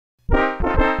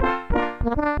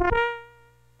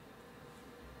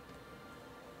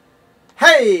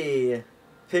Hey!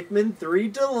 Pikmin 3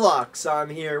 Deluxe I'm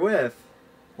here with.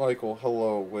 Michael,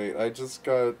 hello. Wait, I just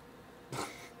got...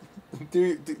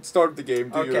 start the game,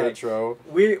 do your intro.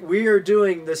 We are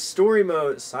doing the story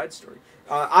mode, side story.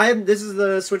 This is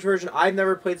the Switch version. I've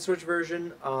never played the Switch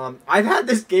version. I've had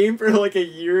this game for like a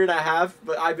year and a half,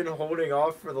 but I've been holding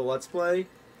off for the Let's Play.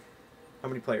 How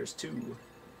many players? 2.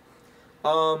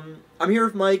 I'm here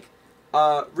with Mike.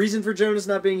 Reason for Jonas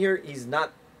not being here, he's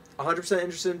not 100%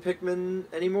 interested in Pikmin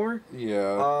anymore.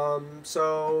 Yeah.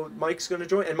 So Mike's gonna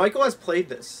join, and Michael has played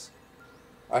this.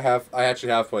 I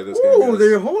actually have played this game.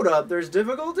 game. Hold up. There's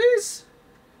difficulties?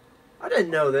 I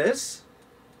didn't know this.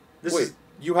 Wait,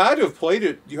 you had to have played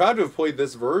it. You had to have played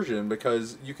this version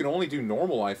because you can only do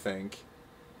normal, I think.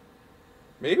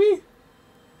 Maybe?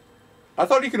 I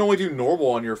thought you can only do normal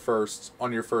on your first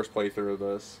playthrough of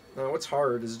this. No, what's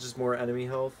hard? Is it just more enemy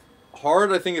health?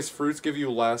 Hard, I think, is fruits give you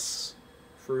less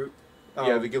fruit. Oh.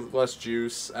 Yeah, they give less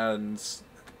juice, and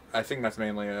I think that's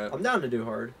mainly it. I'm down to do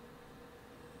hard.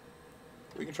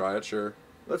 We can try it, sure.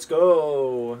 Let's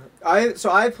go.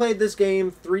 I played this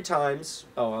game 3 times.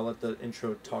 Oh, I'll let the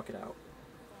intro talk it out.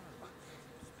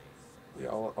 Yeah,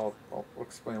 I'll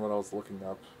explain what I was looking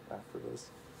up after this.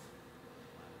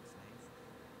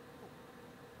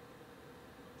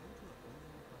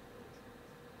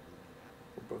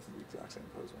 We're both in the exact same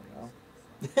pose right now.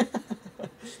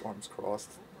 Arms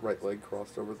crossed, right leg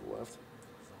crossed over the left.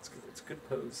 It's good. It's a good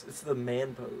pose. It's the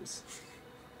man pose.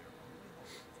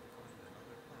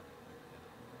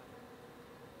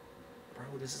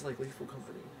 Bro, this is like Lethal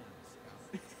Company.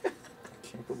 I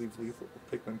can't believe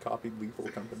Pikmin copied Lethal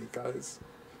Company, guys.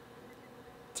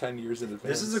 10 years in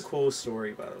advance. This is a cool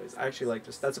story, by the way. I actually like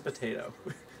this. That's a potato.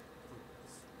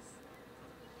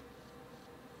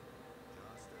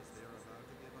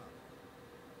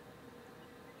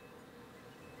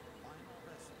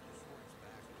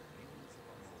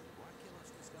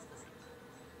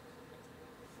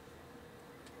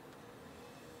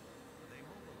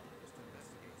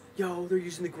 Yo, they're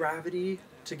using the gravity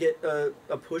to get a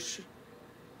push.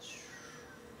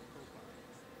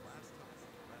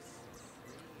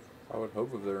 I would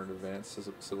hope if they're an advanced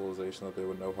civilization that they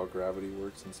would know how gravity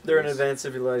works in space. They're an advanced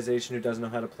civilization who doesn't know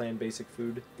how to plan basic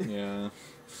food. Yeah.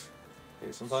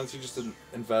 Okay, sometimes you just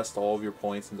invest all of your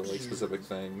points into like specific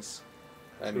things,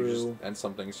 and and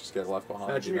some things just get left behind.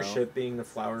 Imagine your ship being the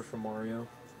flower from Mario.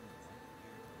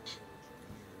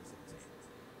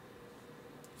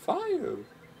 Fire.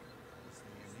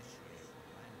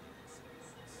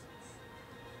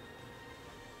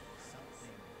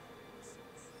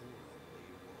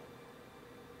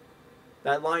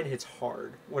 That line hits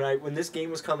hard. When this game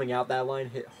was coming out, that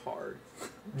line hit hard.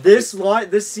 This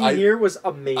scene here was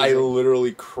amazing. I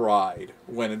literally cried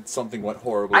when something went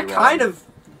horribly wrong.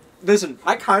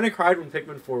 I kind of cried when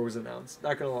Pikmin 4 was announced.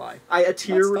 Not gonna lie, a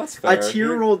tear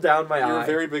rolled down my eye. You're a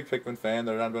very big Pikmin fan.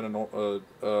 There hasn't been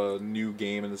a new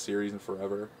game in the series in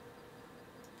forever.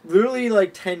 Literally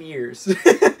like 10 years,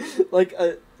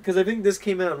 because I think this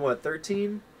came out in what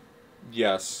 13.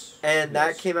 Yes. And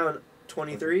that came out in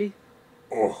 23.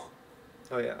 Oh.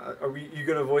 Oh yeah. You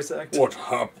gonna voice act? What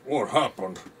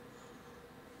happened?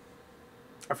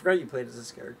 I forgot you played as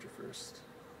this character first.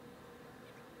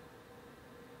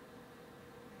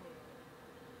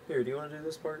 Here, do you want to do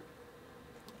this part?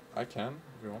 I can,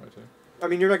 if you want me to. I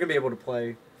mean, you're not gonna be able to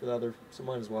play for the other, so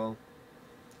might as well.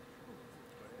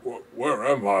 Where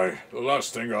am I? The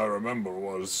last thing I remember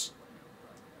was...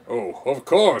 Oh, of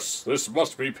course! This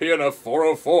must be PNF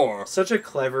 404. Such a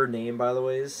clever name, by the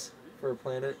ways, for a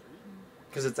planet.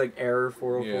 Because it's like Error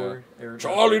 404. Yeah. Error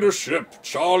Charlie to ship!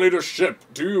 Charlie to ship!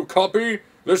 Do you copy?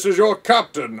 This is your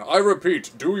captain. I repeat,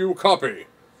 do you copy?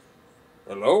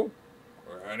 Hello?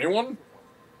 Anyone?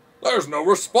 There's no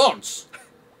response.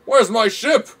 Where's my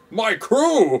ship? My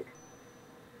crew?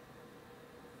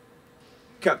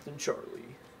 Captain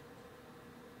Charlie.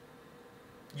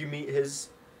 You meet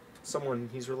someone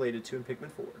he's related to in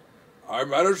Pikmin 4. I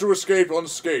managed to escape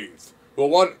unscathed. Well,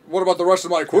 what about the rest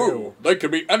of my crew? They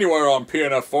could be anywhere on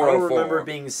PNF 404. I don't remember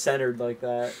being centered like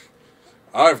that.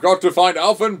 I've got to find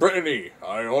Alpha and Brittany.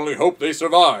 I only hope they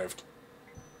survived.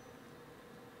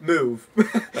 Move.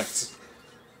 Thanks.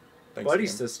 Buddy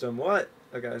system, what?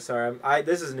 Okay, sorry.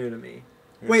 This is new to me.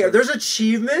 Wait, there's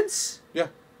achievements? Yeah.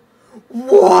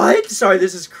 What? Sorry,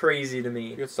 this is crazy to me.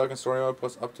 You get stuck in story mode,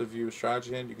 plus up to view a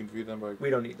strategy hand. You can view them by... We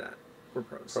don't need that. We're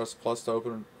pros. Press plus to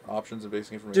open options and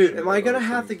basic information. Dude, am I gonna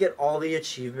have to get all the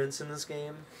achievements in this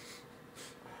game?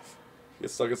 Get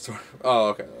stuck in story... Oh,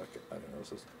 okay. I didn't know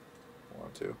this was 1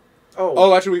 2. Oh.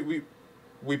 Oh, actually, we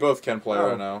We both can play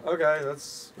right now. Okay,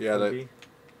 that's Yeah, funky.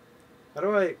 How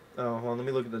do I... Oh, hold on, let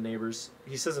me look at the neighbors.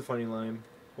 He says a funny line.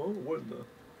 Oh, what in the...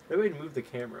 Maybe I'd move the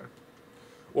camera.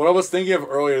 What I was thinking of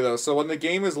earlier, though, so when the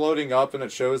game is loading up and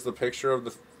it shows the picture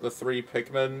of the 3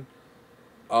 Pikmin,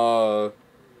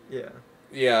 Yeah.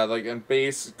 yeah, like, and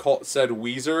Base said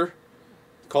Weezer,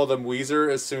 called them Weezer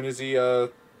as soon as he,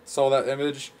 saw that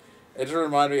image. It just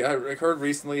reminded me, I heard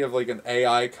recently of, like, an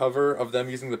AI cover of them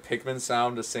using the Pikmin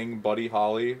sound to sing Buddy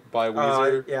Holly by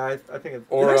Weezer. Yeah, I think...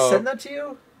 Or, Did I send that to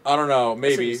you? I don't know,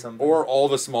 maybe. something. Or all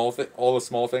the small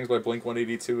things by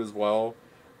Blink-182 as well.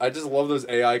 I just love those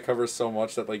AI covers so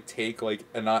much that like take like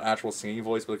a not actual singing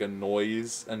voice but like a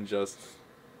noise and just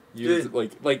use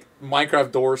like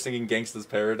Minecraft Door singing Gangsta's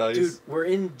Paradise. Dude, we're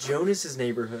in Jonas's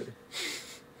neighborhood.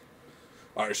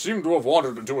 I seem to have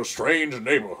wandered into a strange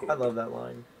neighborhood. I love that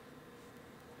line.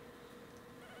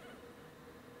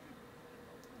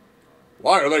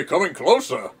 Why are they coming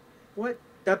closer? What?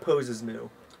 That pose is new.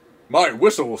 My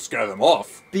whistle will scare them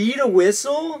off. Beat a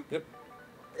whistle? Yep.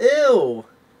 Ew.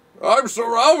 I'm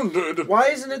surrounded. Why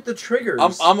isn't it the triggers?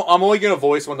 I'm only gonna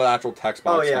voice when the actual text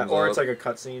box Oh yeah, comes or up. it's like a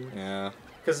cutscene. Yeah.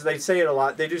 Because they say it a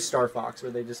lot. They do Star Fox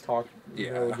where they just talk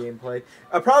Yeah. gameplay.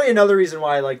 Probably another reason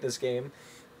why I like this game.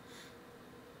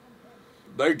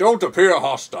 They don't appear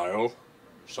hostile.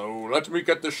 So let me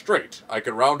get this straight. I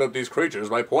can round up these creatures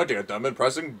by pointing at them and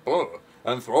pressing B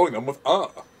and throwing them with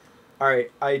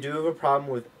Alright, I do have a problem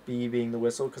with B being the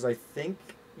whistle because I think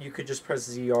you could just press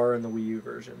ZR in the Wii U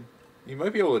version. You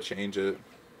might be able to change it.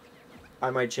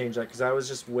 I might change that because that was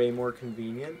just way more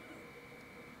convenient.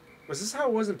 Was this how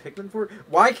it was in Pikmin 4?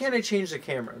 Why can't I change the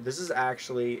camera? This is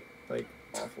actually, like,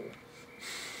 awful.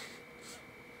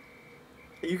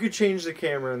 You could change the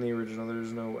camera in the original.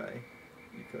 There's no way.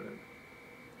 You couldn't.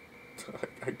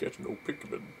 I get no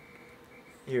Pikmin.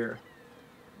 Here.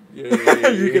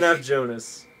 Yay. You can have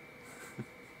Jonas.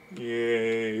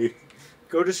 Yay.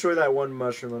 Go destroy that one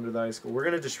mushroom under the ice school. We're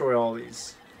going to destroy all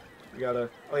these. We gotta...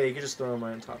 Oh yeah, you can just throw them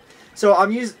right on top. So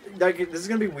I'm using... Like, this is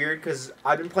going to be weird because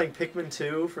I've been playing Pikmin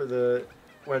 2 for the...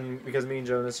 Because me and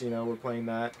Jonas, you know, we're playing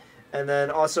that. And then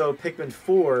also Pikmin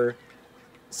 4.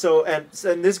 So, and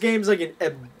this game's like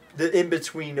the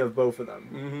in-between of both of them.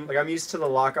 Mm-hmm. Like, I'm used to the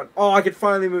lock-on. Oh, I could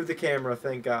finally move the camera,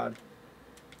 thank God.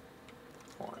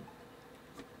 Hold on.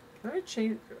 Can I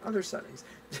change other settings?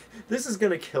 This is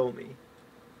going to kill me.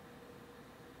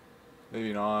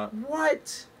 Maybe not.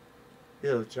 What?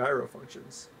 Ew, gyro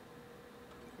functions.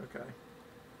 Okay.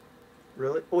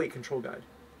 Really? Oh, wait, control guide.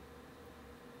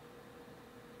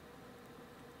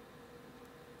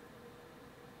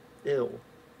 Ew.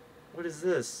 What is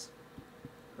this?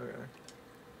 Okay.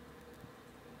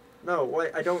 No,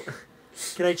 wait, I don't...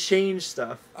 Can I change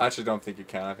stuff? I actually don't think you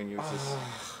can. I think it's just...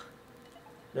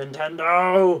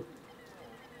 Nintendo!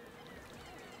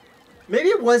 Maybe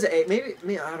it was a...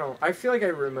 Maybe... I don't... I feel like I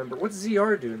remember. What's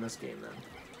ZR do in this game, then?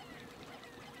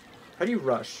 How do you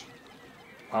rush?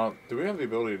 Do we have the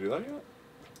ability to do that yet?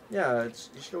 Yeah,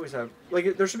 you should always have...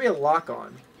 Like, there should be a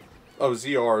lock-on. Oh,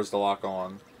 ZR is the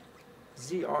lock-on.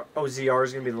 ZR... Oh, ZR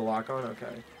is going to be the lock-on? Okay.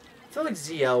 I feel like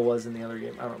ZL was in the other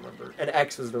game. I don't remember. And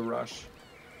X was the rush.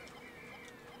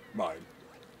 Mine.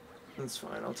 That's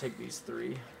fine. I'll take these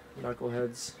 3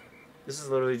 knuckleheads. This is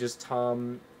literally just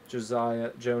Tom,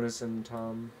 Josiah, Jonas, and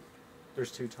Tom.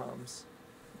 There's 2 Toms.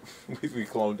 we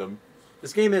cloned them.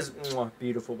 This game is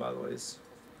beautiful, by the way. They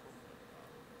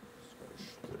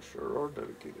sure are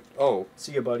dedicated. Oh.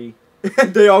 See ya, buddy.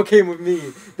 They all came with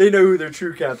me. They know who their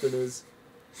true captain is.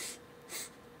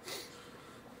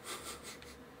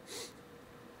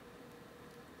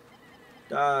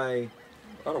 Die.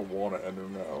 I don't want to enter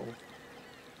now.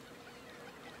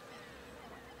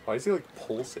 Why is he like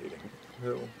pulsating?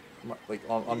 Who? Like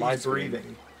on my screen.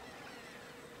 breathing.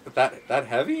 That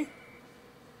heavy?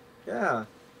 Yeah.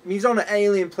 I mean, he's on an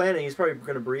alien planet. He's probably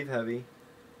going to breathe heavy.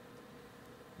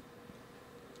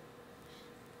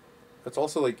 That's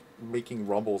also like making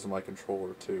rumbles in my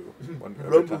controller too.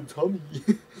 Rumble tummy.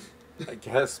 I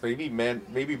guess maybe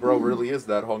bro really is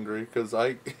that hungry because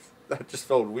that just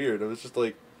felt weird. It was just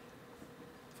like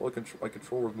I felt like my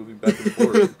controller was moving back and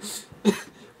forth.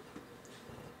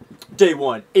 Day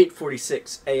 1,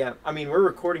 8:46 a.m. I mean, we're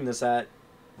recording this at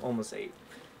almost 8.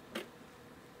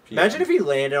 Imagine if he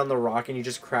landed on the rock and he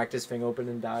just cracked his thing open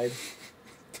and died.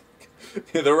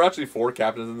 Yeah, there were actually 4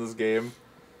 captains in this game.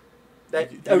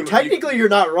 Technically, you're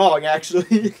not wrong.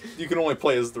 Actually, You can only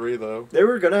play as 3 though. they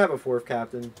were gonna have a 4th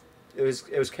captain. It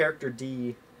was character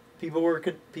D.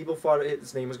 People thought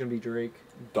his name was gonna be Drake.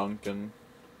 Duncan.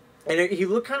 And he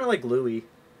looked kind of like Louis.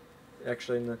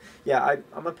 Actually,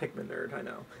 I'm a Pikmin nerd. I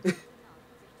know.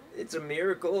 It's a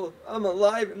miracle. I'm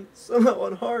alive and somehow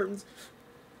unharmed.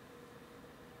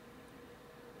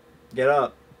 Get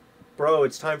up. Bro,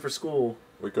 it's time for school.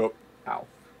 Wake up. Ow.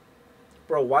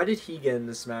 Bro, why did he get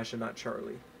into Smash and not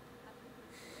Charlie?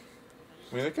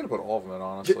 I mean, they could have put all of them in,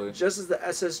 honestly. Just as the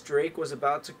SS Drake was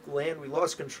about to land, we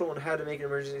lost control and had to make an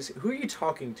emergency. Who are you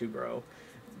talking to, bro?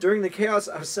 During the chaos,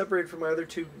 I was separated from my other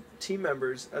 2 team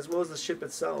members, as well as the ship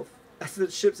itself. As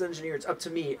the ship's engineer, it's up to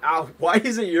me. Ow! Why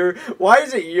is it your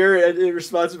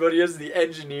responsibility as the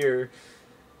engineer?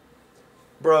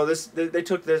 Bro, they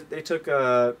took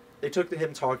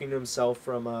him talking to himself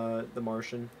from The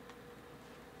Martian.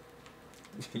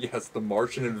 Yes, the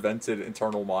Martian invented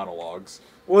internal monologues.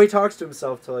 Well, he talks to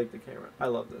himself to like the camera. I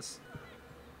love this.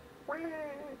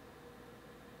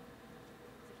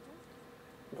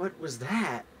 What was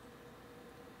that?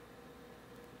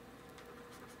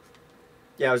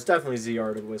 Yeah, it was definitely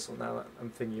ZR to whistle. Now that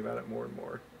I'm thinking about it more and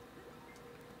more.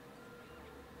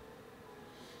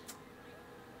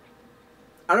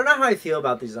 I don't know how I feel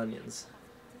about these onions.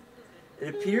 It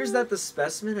appears that the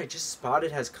specimen I just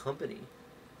spotted has company.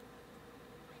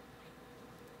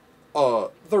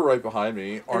 They're right behind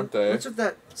me, aren't they? What's with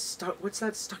that what's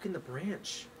that stuck in the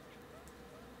branch?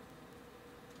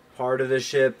 Part of the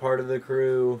ship, part of the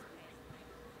crew.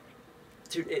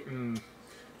 Dude,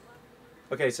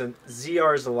 Okay, so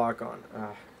ZR is the lock on.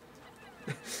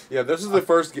 Yeah, this is the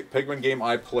first Pikmin game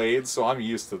I played, so I'm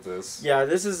used to this. Yeah,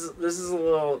 this is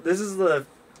the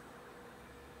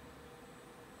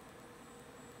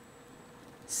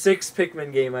 6th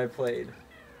Pikmin game I played.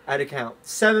 I had to count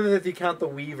 7 if you count the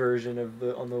Wii version of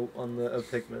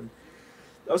Pikmin.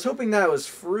 I was hoping that it was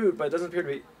fruit, but it doesn't appear to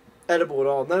be edible at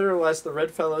all. Nevertheless, the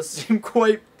red fellows seem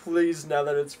quite pleased now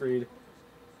that it's freed.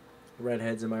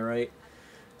 Redheads, am I right?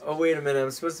 Oh wait a minute,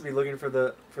 I'm supposed to be looking for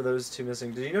those 2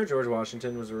 missing. Did you know George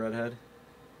Washington was a redhead?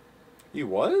 He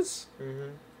was?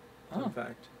 Mm-hmm. Oh. In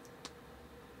fact.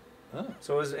 Oh.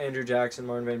 So was Andrew Jackson,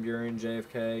 Martin Van Buren,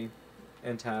 JFK,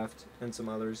 and Taft, and some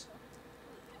others.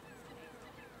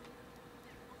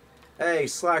 Hey,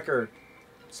 slacker.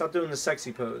 Stop doing the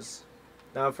sexy pose.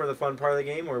 Now for the fun part of the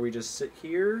game where we just sit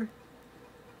here.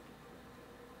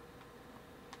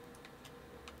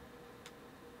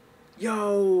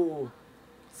 Yo!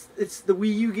 It's the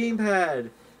Wii U gamepad.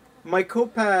 My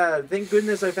copad. Thank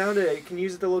goodness I found it. I can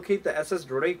use it to locate the SS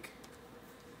Drake.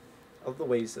 I love the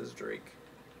way he says Drake.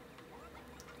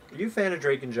 Are you a fan of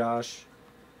Drake and Josh?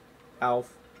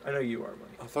 Alf? I know you are,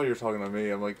 Mike. I thought you were talking to me.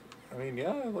 I'm like, I mean,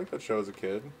 yeah, I like that show as a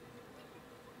kid.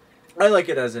 I like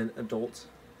it as an adult.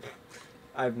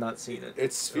 I've not seen it.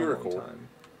 It's spherical. In a long time.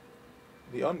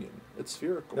 The Onion. It's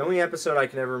spherical. The only episode I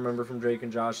can ever remember from Drake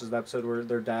and Josh is the episode where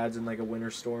their dad's in like a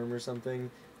winter storm or something.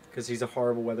 Because he's a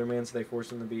horrible weatherman, so they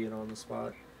force him to be in on the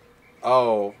spot.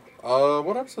 Oh.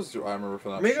 What episodes do I remember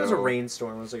from that Maybe show? it was a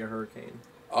rainstorm. It was like a hurricane.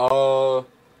 Well,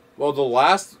 the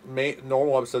last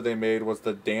normal episode they made was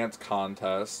the dance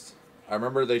contest. I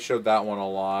remember they showed that one a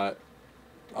lot.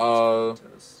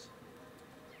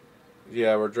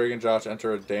 Yeah, where Drake and Josh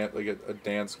enter a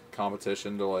dance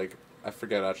competition to like, I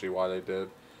forget actually why they did.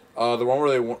 The one where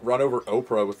they run over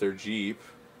Oprah with their Jeep.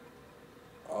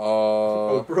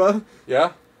 Oprah?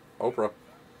 Yeah, Oprah.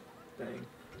 Dang.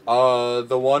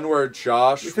 The one where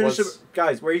Josh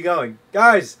Guys, where are you going?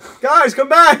 Guys, come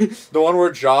back! The one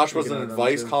where Josh was an an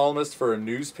advice columnist for a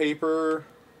newspaper.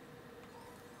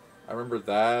 I remember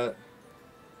that.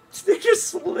 They just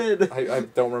slid. I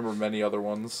don't remember many other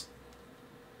ones.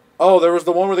 Oh, there was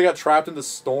the one where they got trapped in the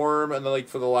storm, and then like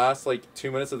for the last like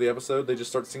 2 minutes of the episode, they just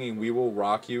start singing "We Will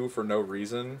Rock You" for no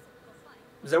reason.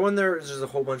 Is that when there's just a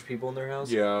whole bunch of people in their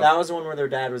house? Yeah. That was the one where their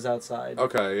dad was outside.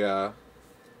 Okay, yeah.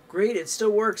 Great, it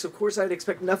still works. Of course, I'd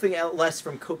expect nothing less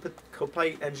from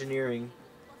Copite Engineering.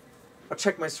 I'll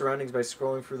check my surroundings by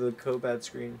scrolling through the Copad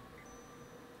screen.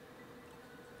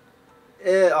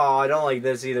 Oh, I don't like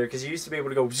this either, because you used to be able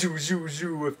to go zoo, zoo,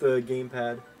 zoo with the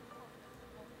gamepad.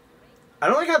 I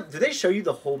don't like how... Do they show you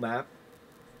the whole map?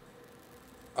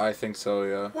 I think so,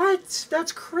 yeah. What?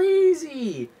 That's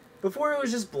crazy! Before it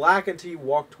was just black until you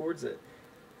walk towards it.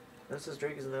 That says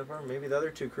Drake is in that farm. Maybe the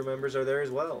other 2 crew members are there as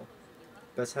well.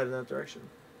 Best head in that direction.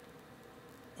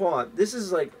 Hold on. This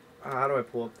is like... how do I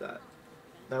pull up that?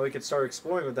 Now we can start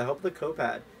exploring with the help of the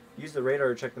Copad. Use the radar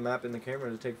to check the map and the camera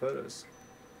to take photos.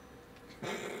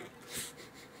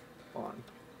 Hold on.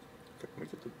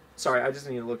 Sorry, I just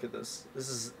need to look at this. This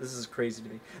is crazy to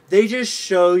me. They just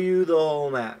show you the whole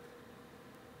map.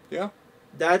 Yeah.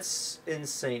 That's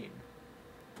insane.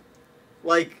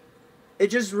 Like, it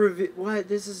just what?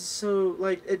 This is so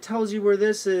like it tells you where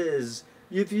this is.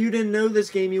 If you didn't know this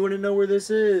game, you wouldn't know where this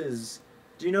is.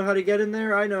 Do you know how to get in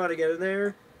there? I know how to get in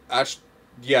there.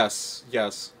 Yes,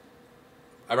 yes.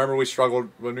 I remember we struggled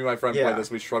when me and my friend Yeah. played this.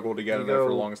 We struggled to get You in there for the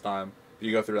go- longest time.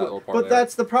 You go through that little part. But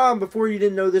that's the problem. Before you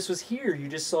didn't know this was here. You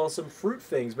just saw some fruit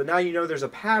things. But now you know there's a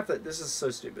path that this is so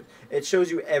stupid. It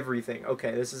shows you everything. Okay,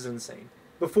 this is insane.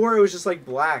 Before it was just like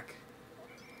black.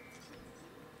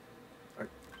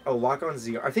 Oh, lock on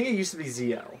ZL. I think it used to be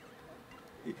ZL.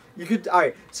 You could.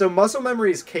 Alright, so muscle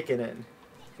memory is kicking in.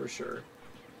 For sure.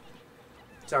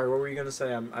 Sorry, what were you gonna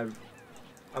say? I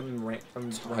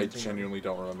ranting. genuinely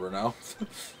don't remember now.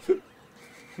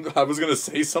 I was gonna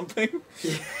say something.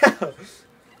 Yeah.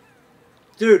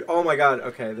 Dude, oh my god.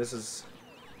 Okay, this is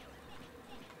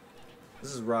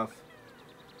rough.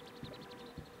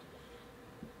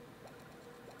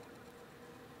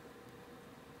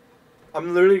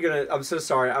 I'm so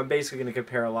sorry. I'm basically gonna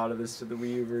compare a lot of this to the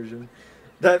Wii U version.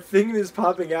 That thing is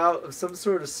popping out of some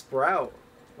sort of sprout.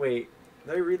 Wait,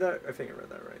 did I read that? I think I read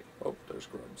that right. Oh, there's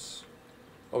grubs.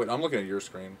 Oh wait, I'm looking at your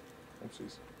screen.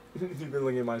 Oopsies. You've been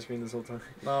looking at my screen this whole time.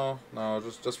 No,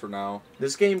 just for now.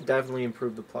 This game definitely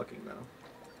improved the plucking, though.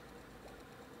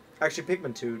 Actually,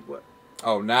 Pikmin 2, what?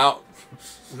 Oh, now...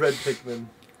 Red Pikmin.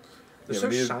 They're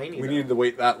so shiny, We though. needed to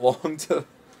wait that long to...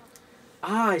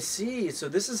 Ah, I see. So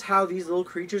this is how these little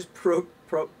creatures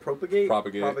propagate?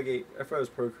 Propagate. I thought it was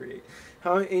procreate.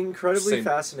 How incredibly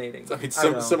fascinating. I mean, I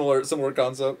know. similar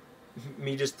concept.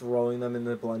 Me just throwing them in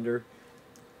the blender.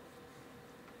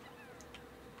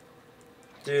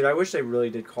 Dude, I wish they really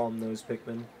did call them those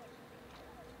Pikmin.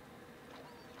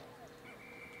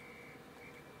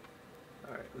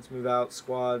 Alright, let's move out,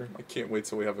 squad. I can't wait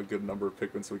till we have a good number of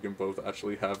Pikmin so we can both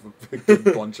actually have a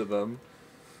good bunch of them.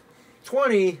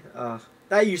 20?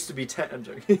 That used to be 10. I'm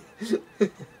joking.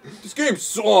 This game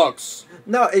sucks!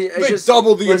 No, it's They just...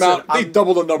 doubled the listen, amount. They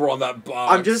doubled the number on that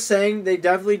box. I'm just saying, they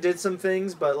definitely did some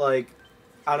things, but, like,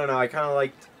 I don't know, I kind of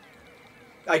like...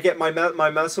 I get my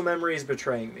muscle memory is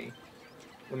betraying me.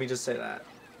 Let me just say that.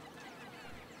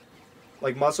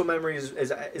 Like, muscle memory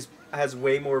has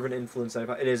way more of an influence than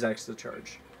it is X to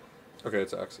charge. Okay,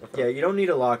 it's X. Okay. Yeah, you don't need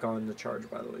a lock on to charge,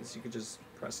 by the way, so you could just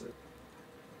press it.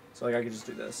 So, like, I could just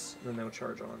do this, and then they'll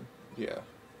charge on. Yeah.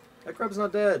 That grub's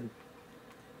not dead.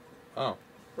 Oh.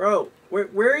 Bro,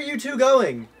 where are you two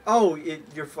going? Oh,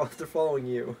 they're following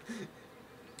you.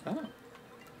 Oh.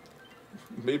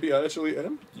 Maybe I actually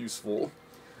am useful.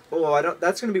 Oh,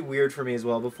 that's gonna be weird for me as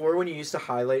well. Before, when you used to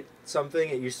highlight something,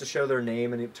 it used to show their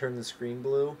name and it turned the screen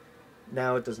blue.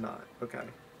 Now it does not. Okay,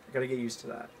 I gotta get used to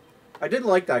that. I did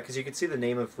like that because you could see the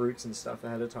name of fruits and stuff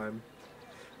ahead of time.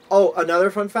 Oh, another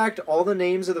fun fact: all the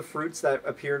names of the fruits that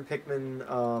appear in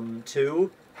Pikmin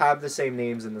 2 have the same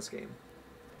names in this game.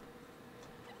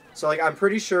 So, like, I'm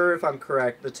pretty sure, if I'm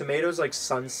correct, the tomato's like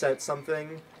Sunset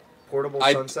something. Portable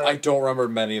Sunset. I don't remember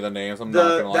many of the names. I'm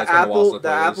not gonna lie. The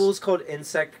apple is called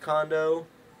Insect Condo.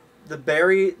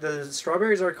 The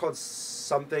strawberries are called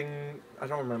something, I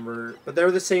don't remember, but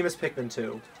they're the same as Pikmin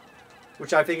 2,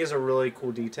 which I think is a really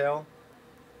cool detail.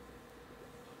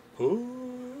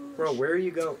 Bro, where are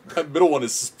you going? That middle one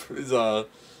is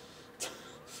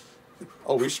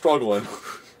oh, we struggling.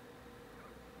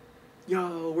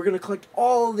 Yo, we're gonna collect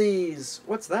all these.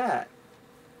 What's that?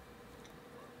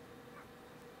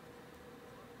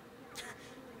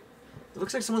 It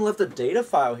looks like someone left a data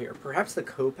file here. Perhaps the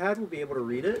Copad will be able to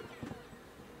read it?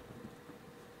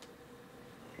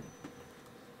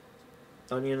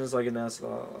 Onion is like an S.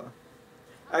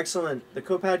 Excellent. The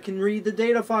Copad can read the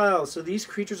data file. So these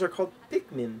creatures are called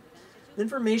Pikmin. The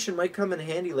information might come in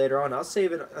handy later on. I'll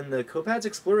save it on the Copad's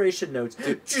exploration notes.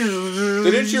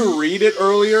 Didn't you read it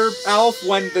earlier, Alf,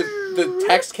 when the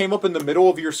text came up in the middle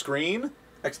of your screen?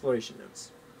 Exploration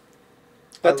notes.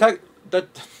 That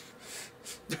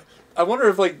I wonder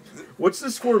if, like... What's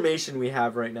this formation we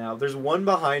have right now? There's one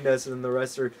behind us and the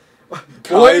rest are...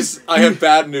 Guys, I have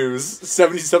bad news.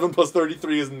 77 plus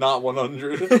 33 is not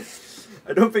 100.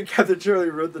 I don't think Captain Charlie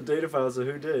wrote the data file, so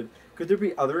who did? Could there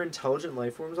be other intelligent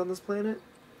life forms on this planet?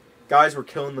 Guys, we're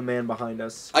killing the man behind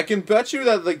us. I can bet you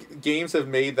that, like, games have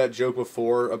made that joke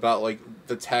before about, like,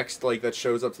 the text, like, that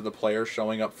shows up to the player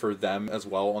showing up for them as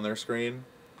well on their screen.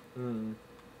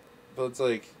 But it's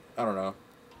like, I don't know.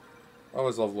 I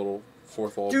always love little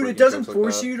fourth wall. Dude, it doesn't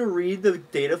force you to read the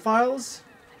data files?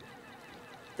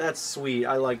 That's sweet.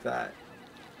 I like that.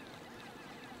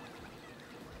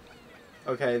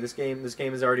 Okay, this game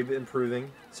has already been improving.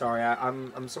 Sorry,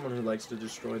 I'm someone who likes to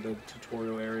destroy the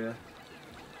tutorial area.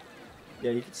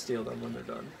 Yeah, you can steal them when they're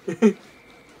done.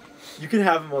 You can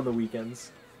have them on the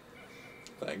weekends.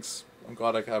 Thanks. I'm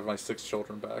glad I have my 6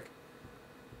 children back.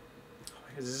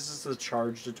 Is this just a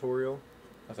charge tutorial?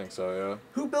 I think so, yeah.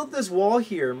 Who built this wall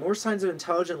here? More signs of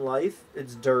intelligent life?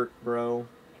 It's dirt, bro.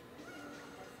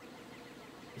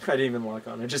 I didn't even lock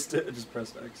on. I just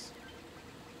pressed X.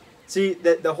 See,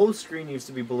 the whole screen used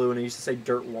to be blue, and it used to say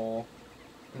dirt wall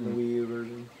in the Wii U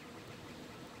version.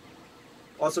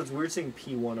 Also, it's weird seeing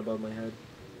P1 above my head.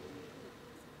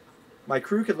 My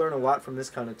crew could learn a lot from this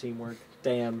kind of teamwork.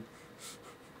 Damn.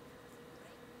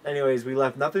 Anyways, we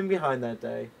left nothing behind that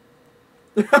day.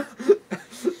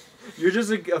 You're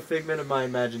just a figment of my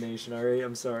imagination, alright?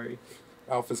 I'm sorry.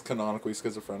 Alf is canonically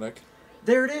schizophrenic.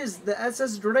 There it is, the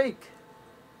SS Drake.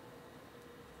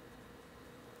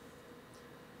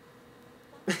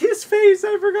 His face,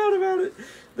 I forgot about it.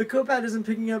 The Copad isn't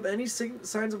picking up any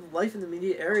signs of life in the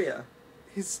immediate area.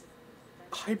 His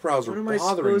eyebrows are bothering me. What am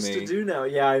I supposed to do now?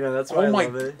 Yeah, I know, that's why I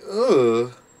love it.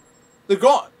 Ugh. They're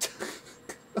gone.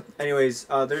 Anyways,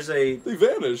 there's a... They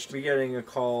vanished. We getting a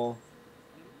call.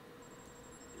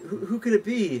 Who could it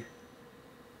be?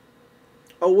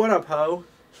 Oh, what up, ho?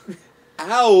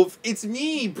 Alf, it's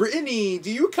me, Brittany.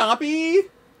 Do you copy?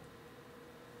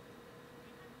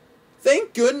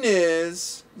 Thank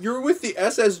goodness. You're with the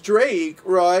SS Drake,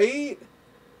 right?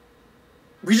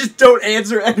 We just don't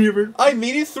answer any of her. I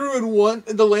made it through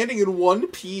the landing in one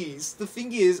piece. The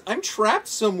thing is, I'm trapped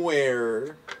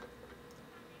somewhere.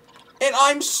 And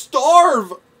I'm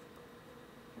starved.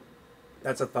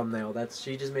 That's a thumbnail.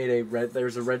 She just made a red.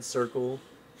 There's a red circle.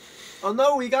 Oh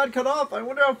no, we got cut off. I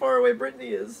wonder how far away Brittany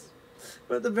is.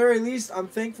 But at the very least, I'm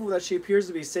thankful that she appears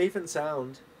to be safe and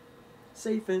sound.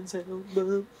 Safe and sound.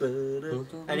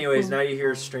 Anyways, now you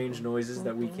hear strange noises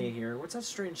that we can't hear. What's that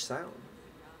strange sound?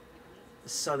 The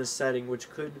sun is setting, which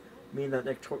could mean that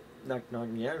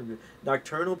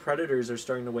nocturnal predators are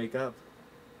starting to wake up.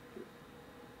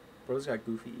 Bro's got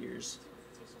goofy ears.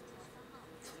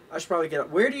 I should probably get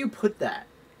up. Where do you put that?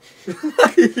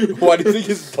 Why do you think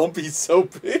his dumpy's so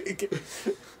big?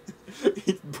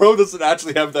 Bro doesn't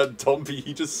actually have that dumpy.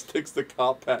 He just sticks the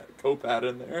copad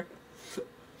in there.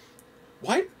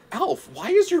 Why, Alf? Why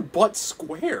is your butt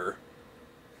square?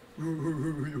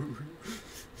 Everything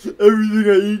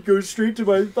I eat goes straight to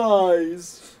my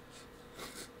thighs.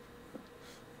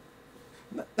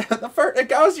 It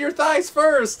goes to your thighs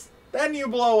first. Then you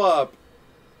blow up.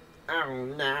 Oh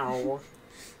no.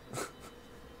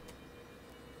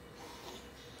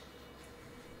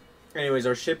 Anyways,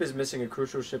 our ship is missing a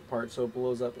crucial ship part, so it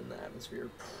blows up in the atmosphere.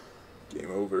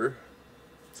 Game over.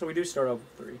 So we do start off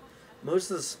with 3. Most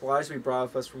of the supplies we brought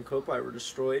with us from Kopai were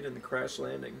destroyed in the crash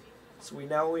landing. So we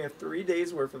now only have 3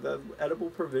 days worth of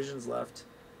edible provisions left.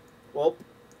 Well,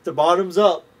 the bottom's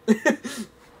up.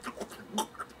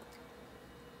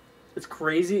 It's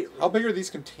crazy. How big are these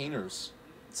containers?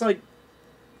 It's like...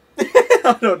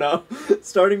 I don't know.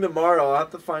 Starting tomorrow, I'll have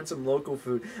to find some local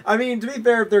food. I mean, to be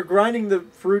fair, if they're grinding the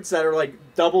fruits that are like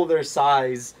double their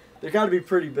size, they gotta be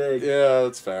pretty big. Yeah,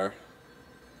 that's fair.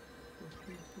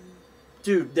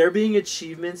 Dude, there being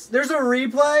achievements. There's a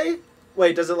replay?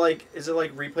 Wait, is it like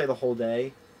replay the whole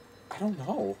day? I don't know.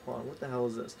 Hold on, what the hell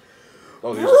is this?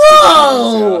 Oh, these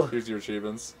Whoa! are here's your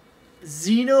achievements.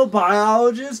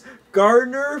 Xenobiologist,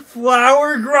 gardener,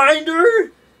 flour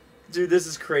grinder? Dude, this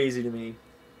is crazy to me.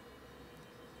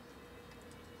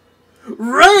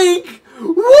 Rank?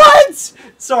 What?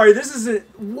 Sorry, this isn't...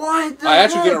 What the I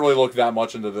actually heck? didn't really look that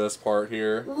much into this part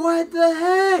here. What the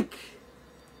heck?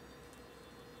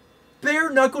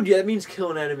 Bare knuckled, yeah, that means kill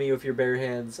an enemy with your bare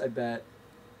hands, I bet.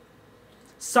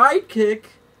 Sidekick,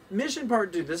 mission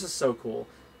part, dude, this is so cool.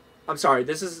 I'm sorry,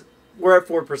 we're at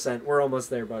 4%. We're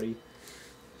almost there, buddy.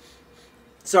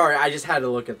 Sorry, I just had to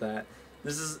look at that.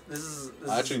 This is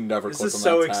I actually never this clicked is on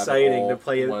so that tab exciting at all to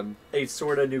play when... a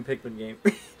sort of new Pikmin game.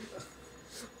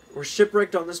 We're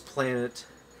shipwrecked on this planet.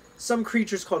 Some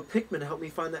creatures called Pikmin helped me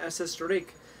find the SS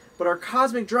Drake. But our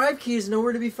cosmic drive key is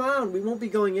nowhere to be found. We won't be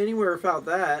going anywhere without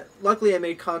that. Luckily, I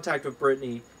made contact with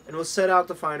Brittany, and we'll set out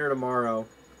to find her tomorrow.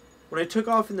 When I took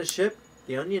off in the ship,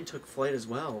 the Onion took flight as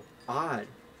well. Odd,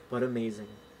 but amazing.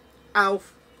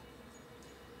 Alf.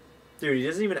 Dude, he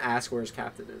doesn't even ask where his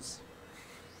captain is.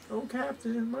 Oh,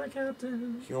 captain, my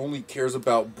captain. He only cares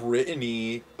about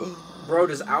Brittany. Bro,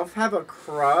 does Alf have a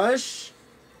crush?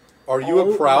 Are you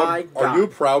a proud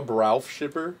Bralf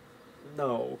shipper?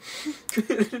 No.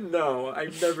 No,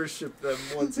 I've never shipped them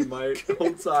once in my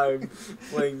whole time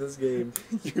playing this game.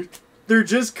 They're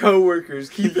just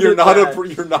co-workers. You're not a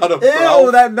Bralf.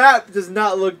 Ew, that map does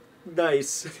not look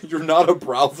nice. You're not a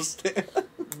Bralf stan.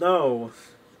 No.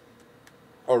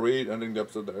 Are we ending the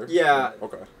episode there? Yeah.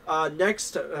 Okay.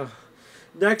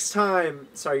 Next time.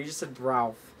 Sorry, you just said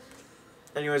Ralph.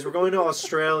 Anyways, we're going to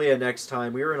Australia next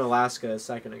time. We were in Alaska a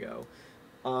second ago.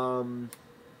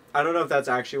 I don't know if that's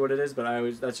actually what it is, but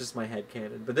that's just my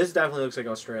headcanon. But this definitely looks like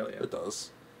Australia. It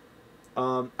does.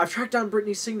 I've tracked down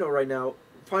Brittany's signal right now.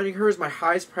 Finding her is my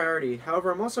highest priority.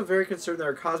 However, I'm also very concerned that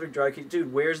our cosmic drake...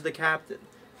 Dude, where's the captain?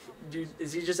 Dude,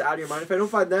 is he just out of your mind? If I don't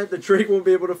find that, the Drake won't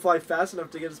be able to fly fast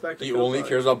enough to get us back to He only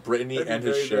cares about Brittany and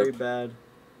his ship. Very bad.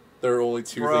 There are only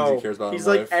two things he cares about He's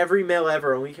in life. like every male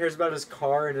ever. Only cares about his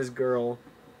car and his girl.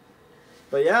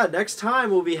 But yeah, next time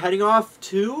we'll be heading off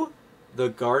to the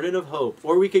Garden of Hope.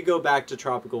 Or we could go back to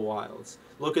Tropical Wilds.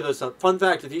 Look at those. Fun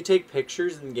fact, if you take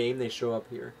pictures in the game, they show up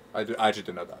here. I actually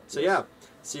didn't know that. So yeah,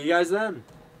 see you guys then.